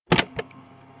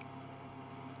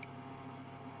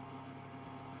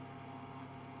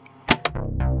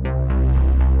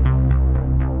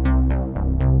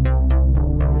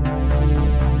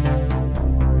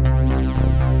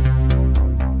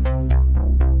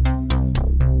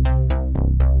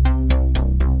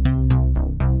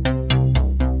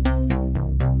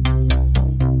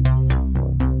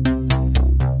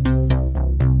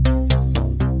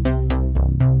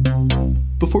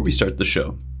Before we start the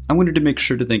show, I wanted to make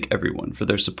sure to thank everyone for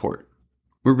their support.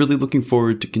 We're really looking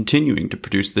forward to continuing to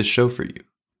produce this show for you.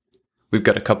 We've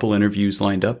got a couple interviews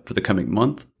lined up for the coming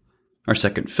month, our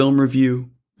second film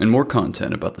review, and more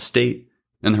content about the state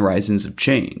and the horizons of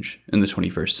change in the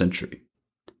 21st century.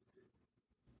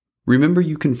 Remember,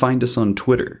 you can find us on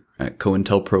Twitter at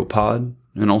COINTELPROPOD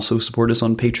and also support us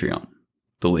on Patreon.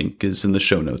 The link is in the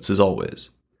show notes as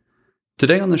always.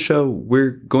 Today on the show,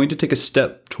 we're going to take a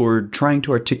step toward trying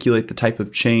to articulate the type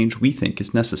of change we think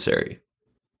is necessary.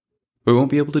 We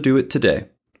won't be able to do it today,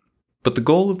 but the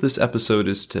goal of this episode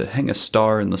is to hang a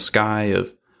star in the sky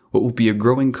of what will be a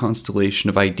growing constellation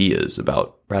of ideas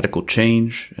about radical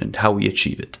change and how we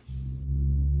achieve it.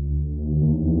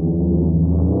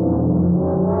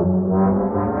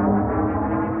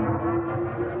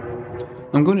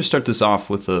 I'm going to start this off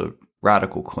with a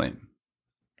radical claim.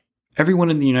 Everyone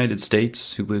in the United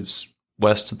States who lives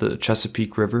west of the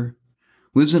Chesapeake River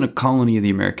lives in a colony of the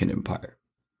American Empire.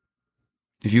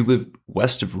 If you live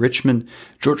west of Richmond,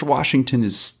 George Washington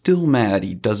is still mad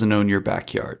he doesn't own your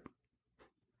backyard.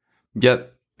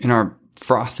 Yet, in our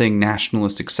frothing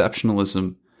nationalist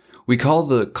exceptionalism, we call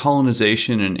the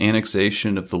colonization and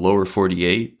annexation of the lower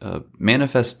 48 a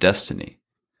manifest destiny.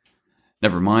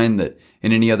 Never mind that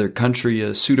in any other country,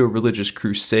 a pseudo-religious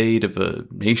crusade of a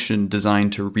nation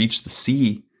designed to reach the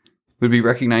sea would be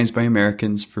recognized by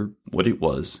Americans for what it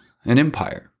was, an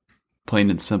empire,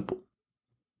 plain and simple.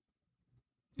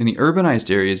 In the urbanized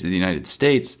areas of the United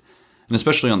States, and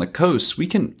especially on the coasts, we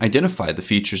can identify the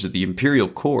features of the imperial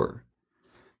core.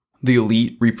 The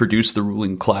elite reproduce the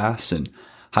ruling class in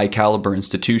high-caliber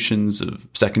institutions of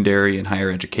secondary and higher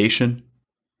education.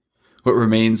 What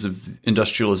remains of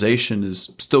industrialization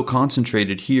is still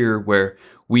concentrated here, where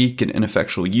weak and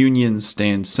ineffectual unions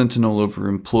stand sentinel over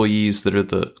employees that are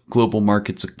the global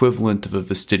market's equivalent of a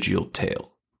vestigial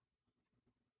tail.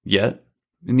 Yet,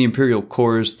 in the imperial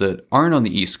cores that aren't on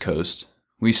the East Coast,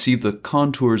 we see the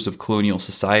contours of colonial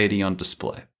society on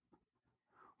display.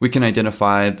 We can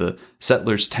identify the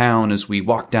settler's town as we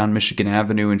walk down Michigan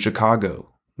Avenue in Chicago,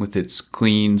 with its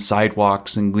clean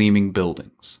sidewalks and gleaming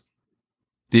buildings.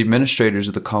 The administrators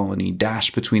of the colony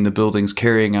dash between the buildings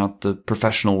carrying out the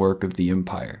professional work of the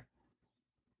empire.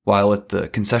 While at the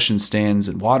concession stands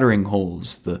and watering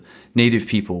holes, the native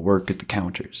people work at the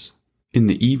counters. In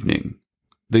the evening,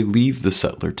 they leave the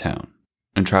settler town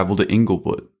and travel to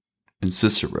Inglewood and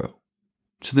Cicero,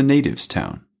 to the natives'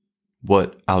 town,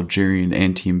 what Algerian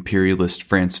anti-imperialist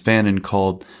Frantz Fanon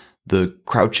called the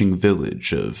crouching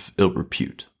village of ill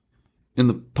repute. In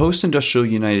the post-industrial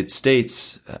United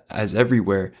States, as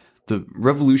everywhere, the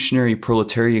revolutionary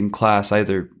proletarian class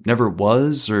either never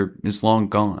was or is long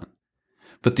gone.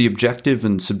 But the objective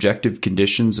and subjective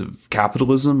conditions of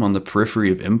capitalism on the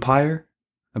periphery of empire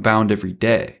abound every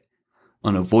day,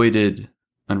 unavoided,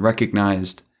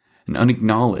 unrecognized, and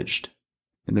unacknowledged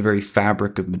in the very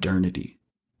fabric of modernity.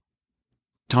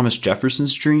 Thomas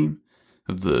Jefferson's dream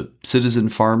of the citizen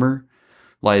farmer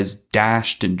lies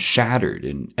dashed and shattered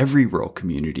in every rural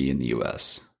community in the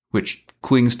U.S., which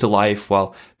clings to life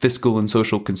while fiscal and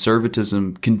social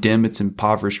conservatism condemn its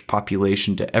impoverished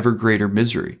population to ever greater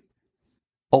misery.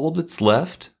 All that's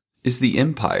left is the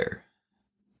empire.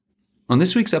 On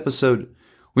this week's episode,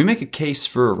 we make a case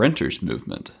for a renters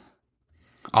movement.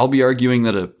 I'll be arguing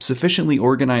that a sufficiently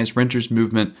organized renters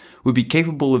movement would be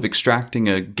capable of extracting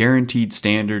a guaranteed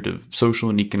standard of social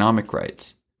and economic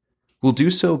rights. We'll do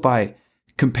so by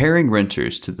comparing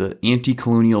renters to the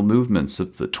anti-colonial movements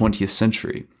of the 20th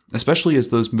century, especially as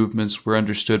those movements were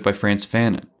understood by Frantz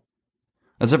Fanon.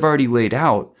 As I've already laid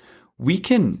out, we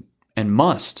can and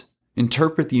must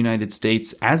interpret the United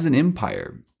States as an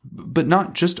empire, but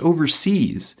not just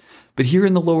overseas, but here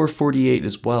in the lower 48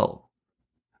 as well.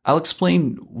 I'll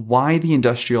explain why the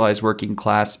industrialized working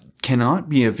class cannot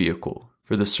be a vehicle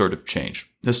for this sort of change,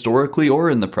 historically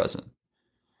or in the present.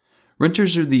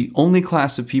 Renters are the only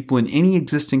class of people in any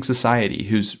existing society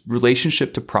whose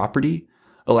relationship to property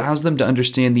allows them to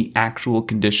understand the actual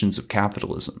conditions of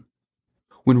capitalism.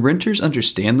 When renters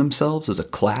understand themselves as a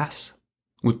class,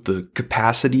 with the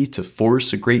capacity to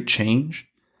force a great change,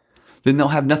 then they'll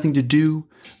have nothing to do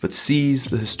but seize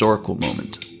the historical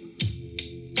moment.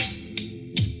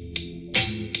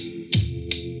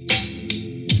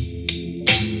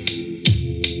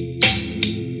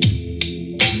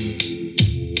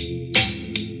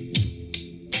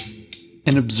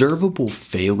 An observable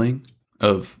failing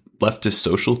of leftist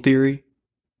social theory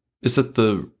is that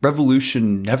the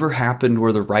revolution never happened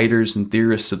where the writers and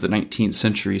theorists of the 19th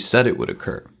century said it would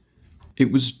occur.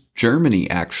 It was Germany,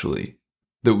 actually,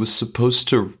 that was supposed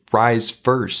to rise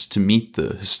first to meet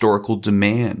the historical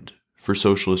demand for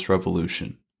socialist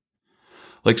revolution.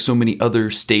 Like so many other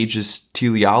stagist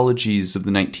teleologies of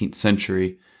the 19th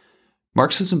century,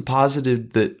 Marxism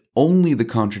posited that only the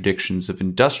contradictions of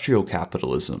industrial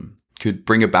capitalism could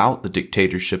bring about the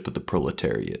dictatorship of the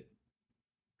proletariat.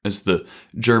 As the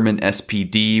German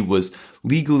SPD was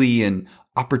legally and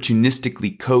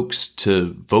opportunistically coaxed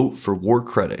to vote for war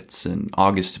credits in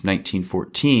August of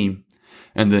 1914,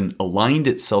 and then aligned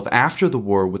itself after the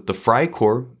war with the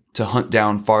Freikorps to hunt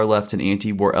down far-left and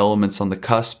anti-war elements on the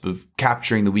cusp of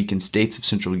capturing the weakened states of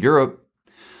Central Europe,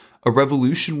 a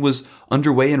revolution was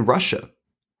underway in Russia,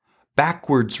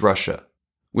 backwards Russia,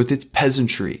 with its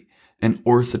peasantry and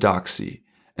orthodoxy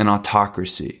and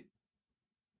autocracy.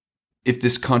 If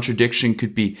this contradiction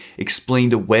could be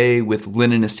explained away with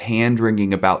Leninist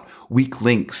hand-wringing about weak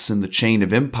links in the chain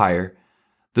of empire,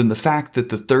 then the fact that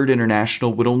the Third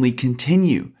International would only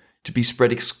continue to be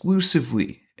spread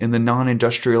exclusively in the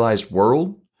non-industrialized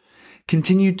world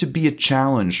continued to be a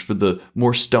challenge for the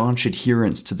more staunch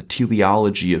adherents to the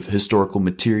teleology of historical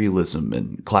materialism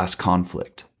and class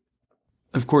conflict.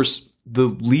 Of course, the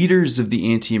leaders of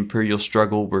the anti-imperial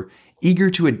struggle were eager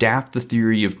to adapt the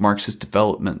theory of Marxist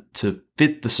development to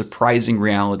fit the surprising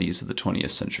realities of the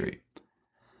 20th century.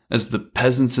 As the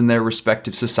peasants in their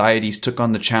respective societies took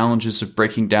on the challenges of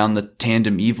breaking down the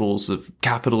tandem evils of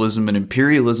capitalism and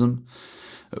imperialism,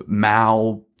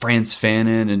 Mao, Frantz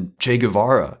Fanon, and Che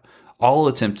Guevara all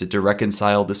attempted to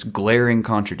reconcile this glaring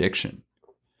contradiction.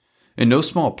 In no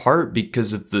small part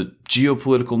because of the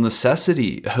geopolitical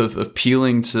necessity of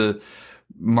appealing to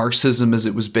Marxism as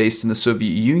it was based in the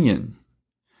Soviet Union.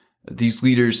 These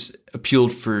leaders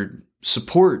appealed for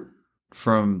support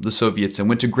from the Soviets and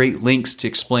went to great lengths to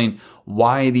explain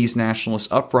why these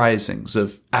nationalist uprisings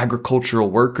of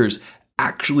agricultural workers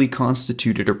actually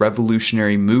constituted a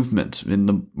revolutionary movement in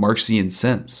the Marxian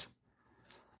sense.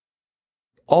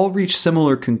 All reached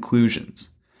similar conclusions.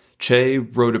 Che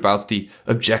wrote about the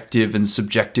objective and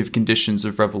subjective conditions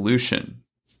of revolution.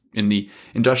 In the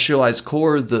industrialized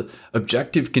core, the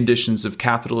objective conditions of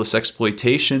capitalist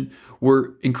exploitation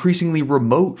were increasingly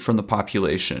remote from the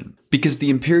population because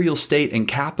the imperial state and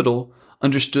capital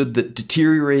understood that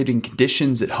deteriorating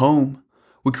conditions at home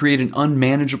would create an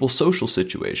unmanageable social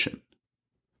situation.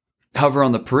 However,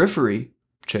 on the periphery,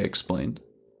 Che explained,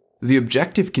 the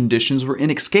objective conditions were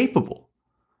inescapable.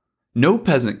 No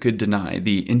peasant could deny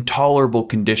the intolerable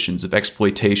conditions of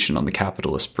exploitation on the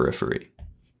capitalist periphery.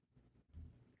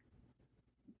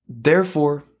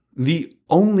 Therefore, the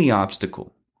only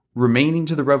obstacle remaining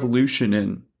to the revolution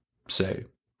in, say,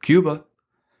 Cuba,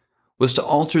 was to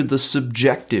alter the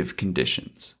subjective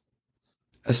conditions.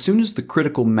 As soon as the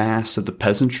critical mass of the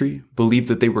peasantry believed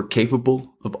that they were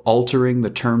capable of altering the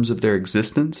terms of their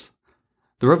existence,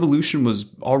 the revolution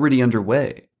was already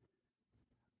underway.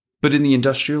 But in the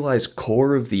industrialized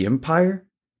core of the empire,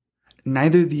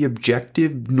 neither the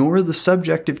objective nor the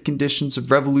subjective conditions of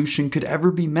revolution could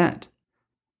ever be met.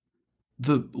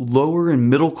 The lower and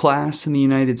middle class in the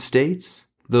United States,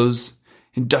 those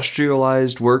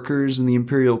industrialized workers in the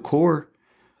imperial core,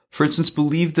 for instance,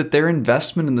 believed that their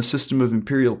investment in the system of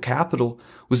imperial capital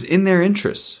was in their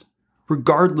interests,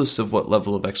 regardless of what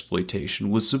level of exploitation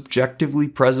was subjectively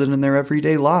present in their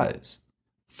everyday lives.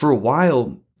 For a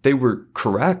while, they were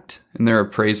correct in their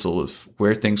appraisal of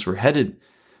where things were headed,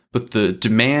 but the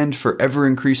demand for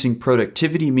ever-increasing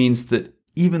productivity means that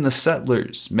even the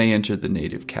settlers may enter the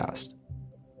native caste.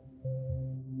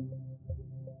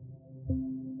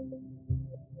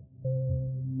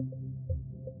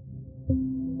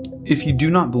 If you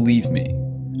do not believe me,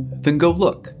 then go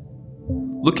look.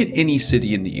 Look at any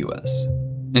city in the US,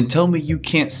 and tell me you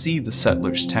can't see the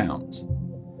settlers' towns.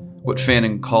 What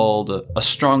Fanon called a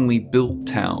strongly built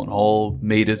town, all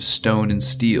made of stone and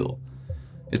steel.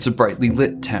 It's a brightly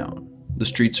lit town. The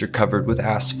streets are covered with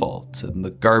asphalt, and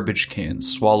the garbage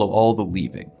cans swallow all the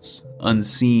leavings,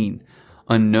 unseen,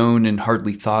 unknown, and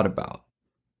hardly thought about.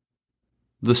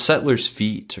 The settlers'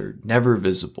 feet are never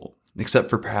visible,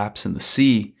 except for perhaps in the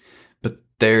sea, but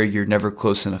there you're never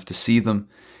close enough to see them.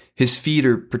 His feet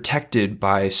are protected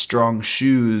by strong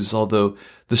shoes, although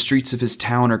the streets of his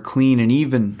town are clean and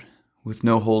even, with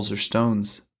no holes or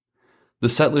stones. The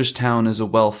settler's town is a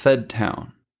well-fed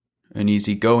town, an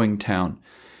easy-going town.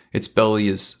 Its belly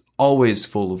is always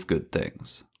full of good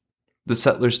things. The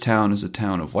settler's town is a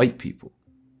town of white people,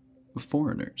 of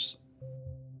foreigners.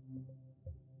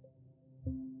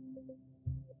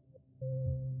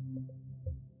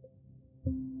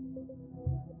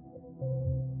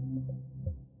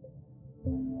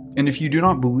 And if you do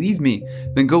not believe me,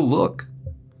 then go look.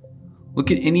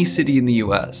 Look at any city in the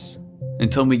US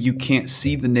and tell me you can't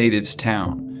see the natives'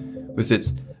 town with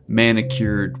its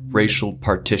manicured racial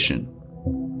partition,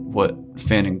 what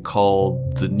Fannin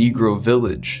called the Negro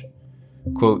village,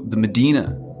 quote, the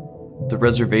Medina, the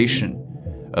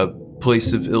reservation, a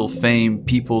place of ill fame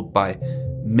peopled by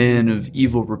men of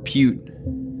evil repute.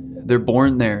 They're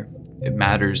born there, it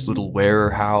matters little where or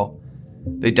how.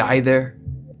 They die there,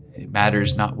 it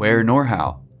matters not where nor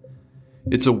how.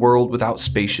 It's a world without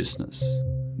spaciousness.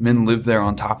 Men live there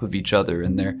on top of each other,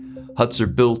 and their huts are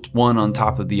built one on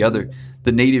top of the other.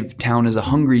 The native town is a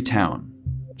hungry town,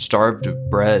 starved of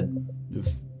bread, of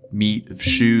meat, of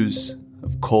shoes,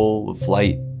 of coal, of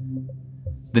light.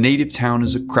 The native town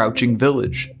is a crouching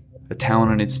village, a town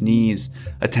on its knees,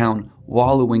 a town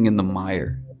wallowing in the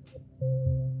mire.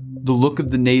 The look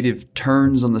of the native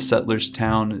turns on the settler's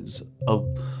town is a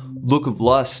look of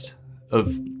lust,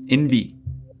 of envy.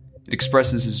 It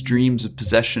expresses his dreams of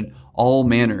possession, all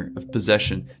manner of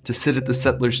possession, to sit at the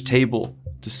settler's table,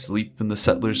 to sleep in the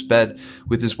settler's bed,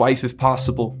 with his wife if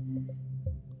possible.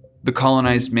 The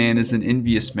colonized man is an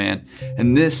envious man,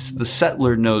 and this the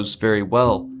settler knows very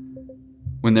well.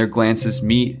 When their glances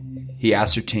meet, he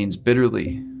ascertains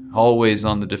bitterly, always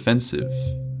on the defensive,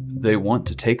 they want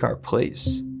to take our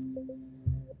place.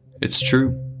 It's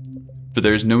true, for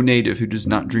there is no native who does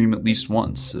not dream at least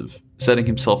once of setting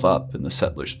himself up in the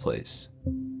settler's place.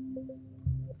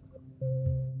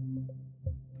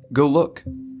 Go look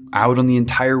out on the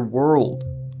entire world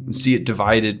and see it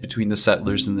divided between the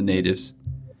settlers and the natives,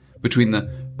 between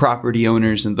the property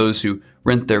owners and those who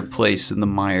rent their place in the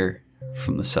mire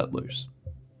from the settlers.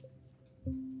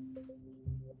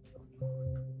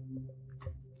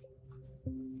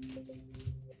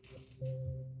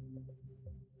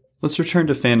 Let's return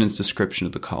to Fannin's description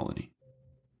of the colony.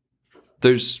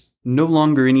 There's no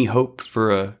longer any hope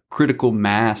for a critical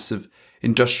mass of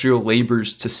industrial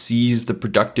laborers to seize the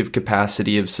productive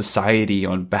capacity of society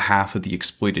on behalf of the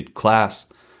exploited class.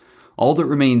 All that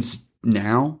remains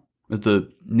now are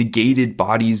the negated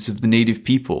bodies of the native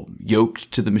people,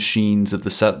 yoked to the machines of the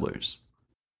settlers.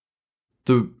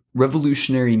 The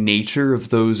revolutionary nature of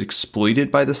those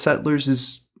exploited by the settlers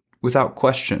is without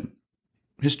question.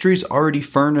 History's already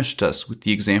furnished us with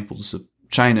the examples of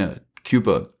China,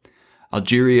 Cuba,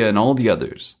 Algeria, and all the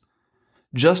others.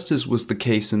 Just as was the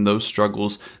case in those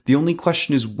struggles, the only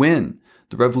question is when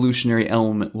the revolutionary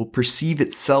element will perceive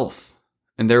itself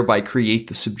and thereby create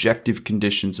the subjective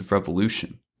conditions of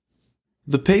revolution.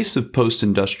 The pace of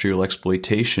post-industrial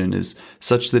exploitation is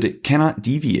such that it cannot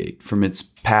deviate from its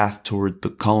path toward the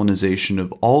colonization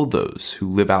of all those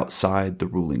who live outside the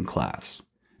ruling class.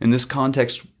 In this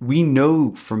context, we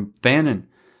know from Fannin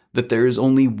that there is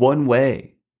only one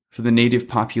way for the native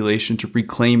population to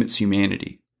reclaim its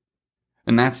humanity,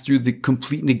 and that's through the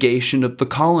complete negation of the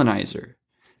colonizer,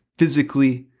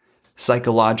 physically,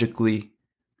 psychologically,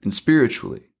 and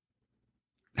spiritually.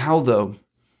 How, though,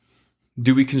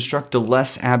 do we construct a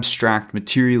less abstract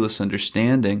materialist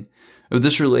understanding of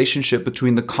this relationship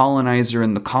between the colonizer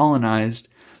and the colonized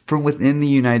from within the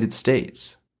United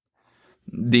States?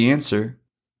 The answer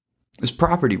is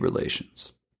property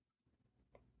relations.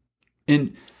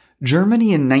 In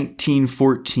Germany in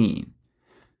 1914,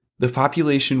 the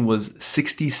population was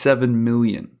 67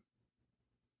 million.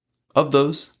 Of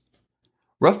those,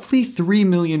 roughly 3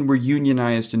 million were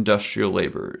unionized industrial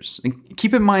laborers. And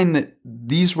keep in mind that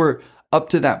these were, up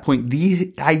to that point,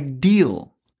 the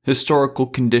ideal historical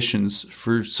conditions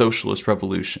for socialist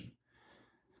revolution.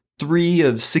 3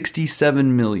 of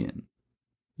 67 million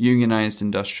unionized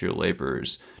industrial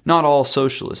laborers, not all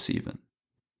socialists even.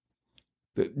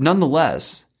 But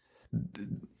nonetheless,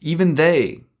 even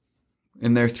they,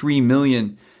 in their 3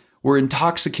 million, were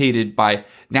intoxicated by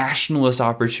nationalist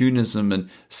opportunism and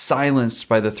silenced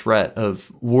by the threat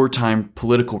of wartime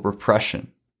political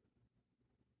repression.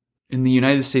 In the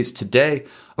United States today,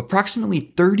 approximately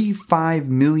 35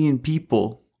 million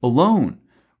people alone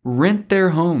rent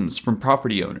their homes from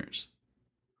property owners.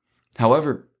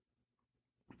 However,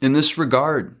 in this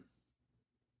regard,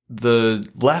 the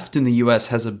left in the US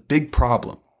has a big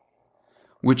problem,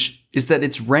 which is that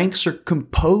its ranks are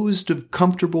composed of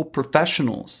comfortable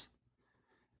professionals,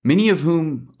 many of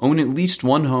whom own at least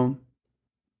one home.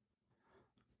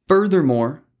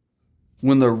 Furthermore,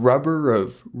 when the rubber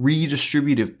of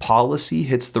redistributive policy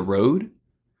hits the road,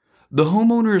 the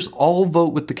homeowners all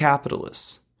vote with the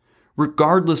capitalists,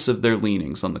 regardless of their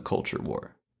leanings on the culture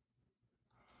war.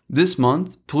 This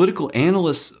month, political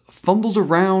analysts fumbled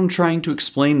around trying to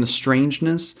explain the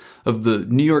strangeness of the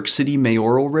New York City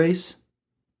mayoral race,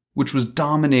 which was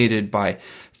dominated by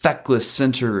feckless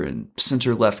center and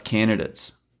center-left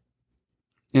candidates.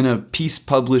 In a piece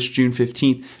published June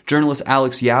 15th, journalist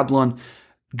Alex Yablon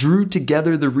drew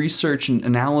together the research and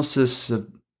analysis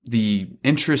of the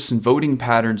interests and voting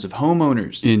patterns of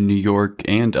homeowners in New York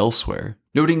and elsewhere,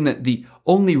 noting that the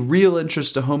only real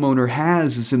interest a homeowner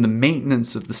has is in the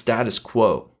maintenance of the status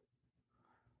quo.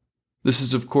 This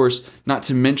is, of course, not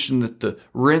to mention that the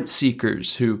rent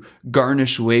seekers who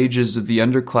garnish wages of the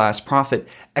underclass profit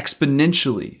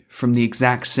exponentially from the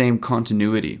exact same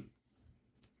continuity.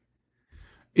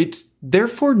 It's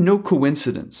therefore no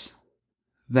coincidence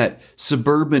that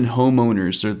suburban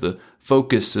homeowners are the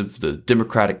focus of the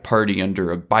Democratic Party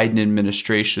under a Biden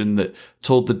administration that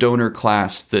told the donor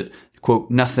class that, quote,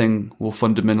 nothing will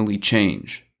fundamentally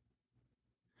change.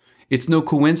 It's no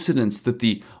coincidence that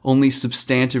the only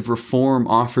substantive reform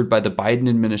offered by the Biden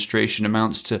administration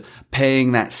amounts to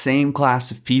paying that same class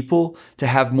of people to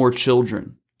have more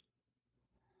children.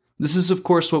 This is, of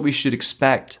course, what we should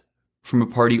expect from a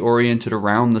party oriented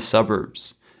around the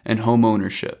suburbs and home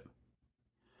ownership.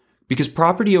 Because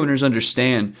property owners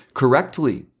understand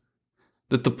correctly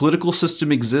that the political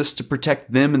system exists to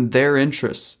protect them and their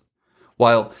interests,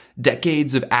 while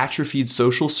decades of atrophied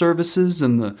social services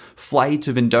and the flight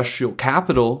of industrial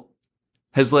capital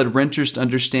has led renters to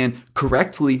understand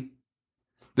correctly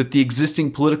that the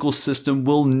existing political system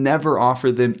will never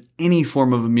offer them any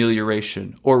form of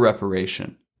amelioration or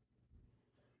reparation.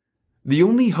 The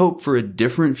only hope for a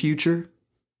different future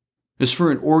is for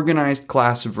an organized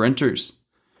class of renters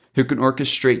who can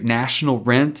orchestrate national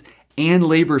rent and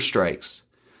labor strikes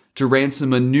to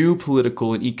ransom a new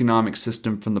political and economic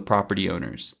system from the property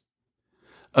owners.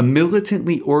 A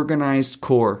militantly organized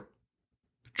core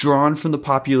drawn from the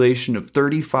population of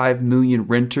 35 million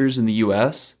renters in the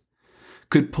U.S.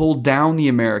 could pull down the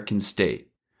American state,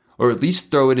 or at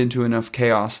least throw it into enough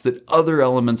chaos that other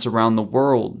elements around the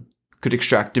world could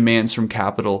extract demands from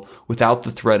capital without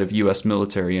the threat of U.S.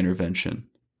 military intervention.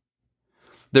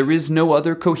 There is no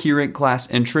other coherent class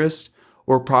interest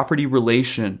or property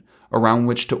relation around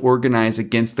which to organize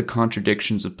against the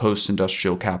contradictions of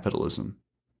post-industrial capitalism.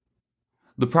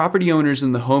 The property owners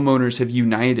and the homeowners have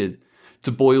united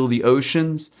to boil the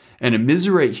oceans and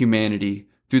immiserate humanity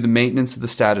through the maintenance of the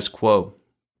status quo.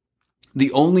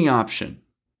 The only option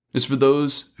is for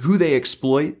those who they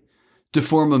exploit to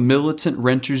form a militant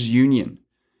renters union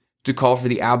to call for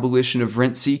the abolition of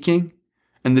rent seeking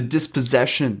and the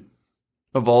dispossession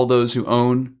of all those who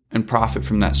own and profit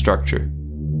from that structure.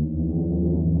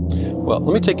 Well,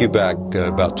 let me take you back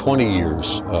about 20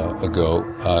 years ago.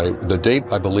 The date,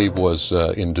 I believe, was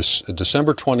in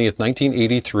December 20th,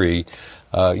 1983.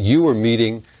 You were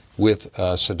meeting with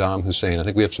Saddam Hussein. I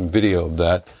think we have some video of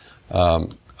that.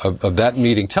 Of that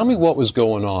meeting. Tell me what was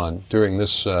going on during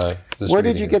this Where meeting.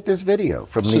 did you get this video?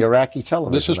 From the Iraqi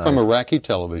television? This is from Iraqi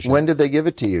television. When did they give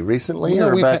it to you? Recently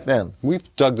or back then? We've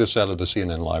dug this out of the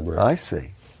CNN library. I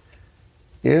see.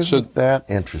 Isn't that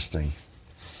interesting?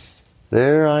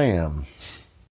 There I am.